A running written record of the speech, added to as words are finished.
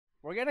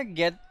We're gonna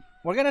get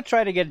we're gonna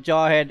try to get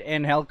Jawhead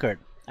and Helcurt.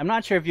 I'm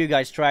not sure if you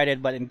guys tried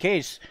it, but in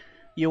case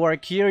you are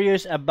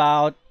curious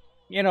about,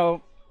 you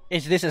know,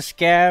 is this a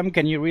scam?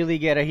 Can you really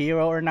get a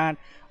hero or not?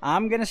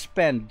 I'm gonna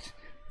spend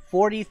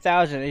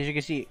 40,000, as you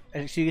can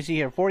see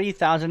here,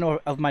 40,000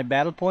 of my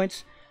battle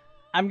points.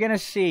 I'm gonna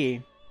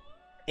see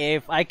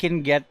if I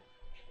can get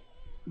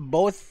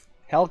both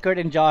Helcurt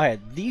and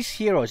Jawhead. These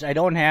heroes, I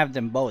don't have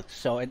them both,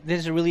 so this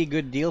is a really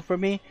good deal for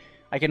me.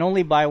 I can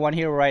only buy one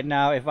hero right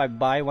now if I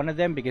buy one of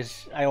them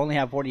because I only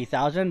have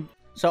 40,000.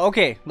 So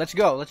okay, let's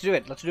go. Let's do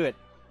it. Let's do it.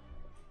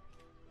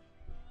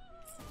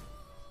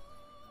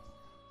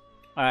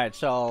 All right,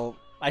 so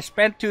I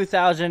spent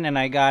 2,000 and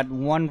I got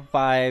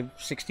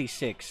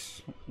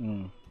 1,566.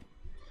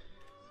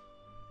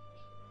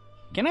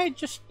 Can I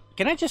just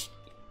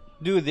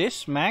do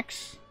this,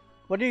 Max?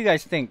 What do you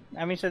guys think?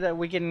 I mean, so that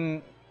we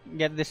can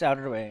get this out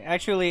of the way.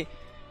 Actually,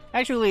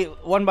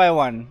 one by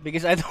one,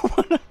 because I don't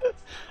want to.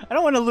 I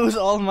don't want to lose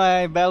all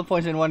my battle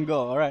points in one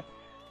go. All right.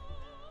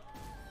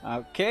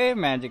 Okay,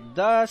 magic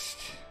dust,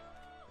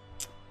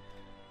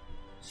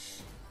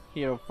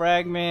 hero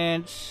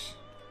fragments.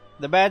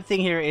 The bad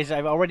thing here is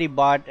I've already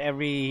bought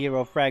every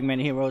hero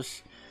fragment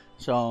heroes,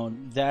 so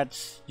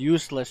that's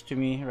useless to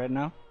me right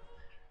now.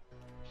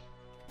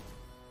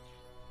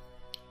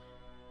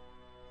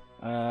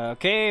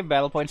 Okay,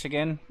 battle points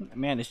again.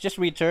 Man, it's just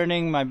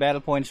returning my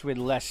battle points with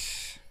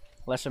less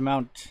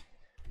amount.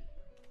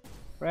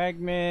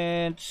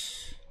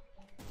 Fragments.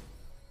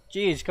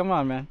 Jeez, come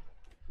on, man.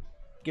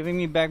 Giving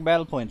me back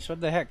battle points. What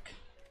the heck?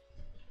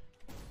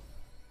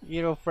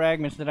 Hero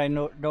fragments that I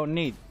don't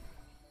need.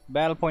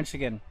 Battle points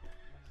again.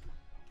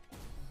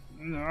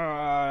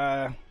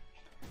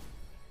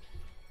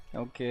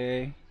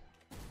 Okay.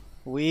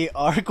 We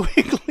are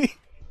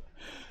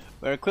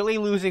we're quickly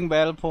losing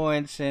battle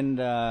points,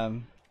 and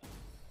I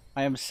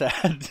am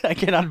sad. I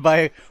cannot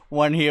buy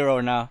one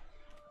hero now.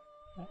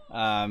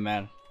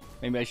 Man.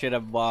 Maybe I should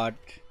have bought.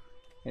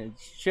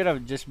 Should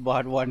have just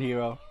bought one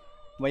hero.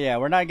 But yeah,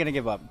 we're not gonna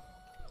give up.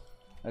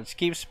 Let's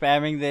keep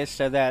spamming this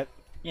so that,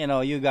 you know,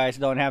 you guys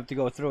don't have to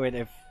go through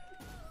it.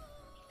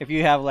 If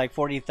you have like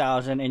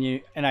 40,000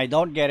 and I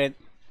don't get it,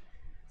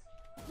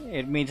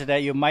 it means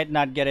that you might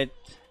not get it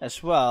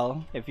as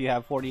well if you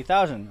have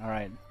 40,000. All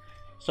right.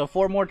 So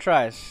 4 more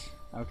tries.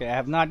 Okay, I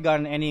have not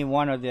gotten any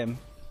one of them.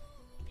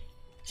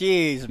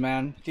 Jeez,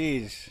 man.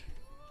 Jeez.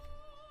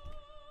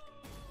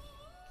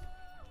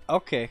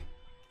 Okay.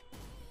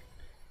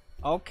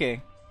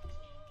 Okay.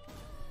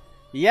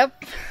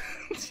 Yep.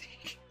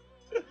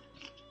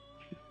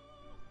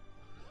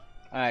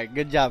 Alright,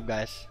 good job,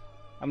 guys.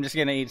 I'm just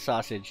gonna eat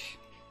sausage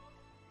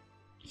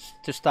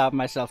to stop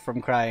myself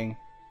from crying.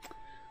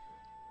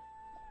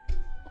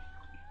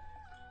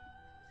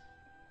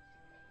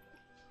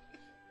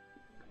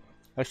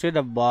 I should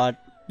have bought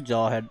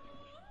Jawhead.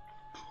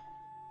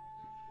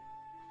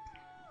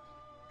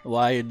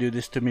 Why you do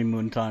this to me,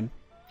 Moonton?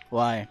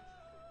 Why?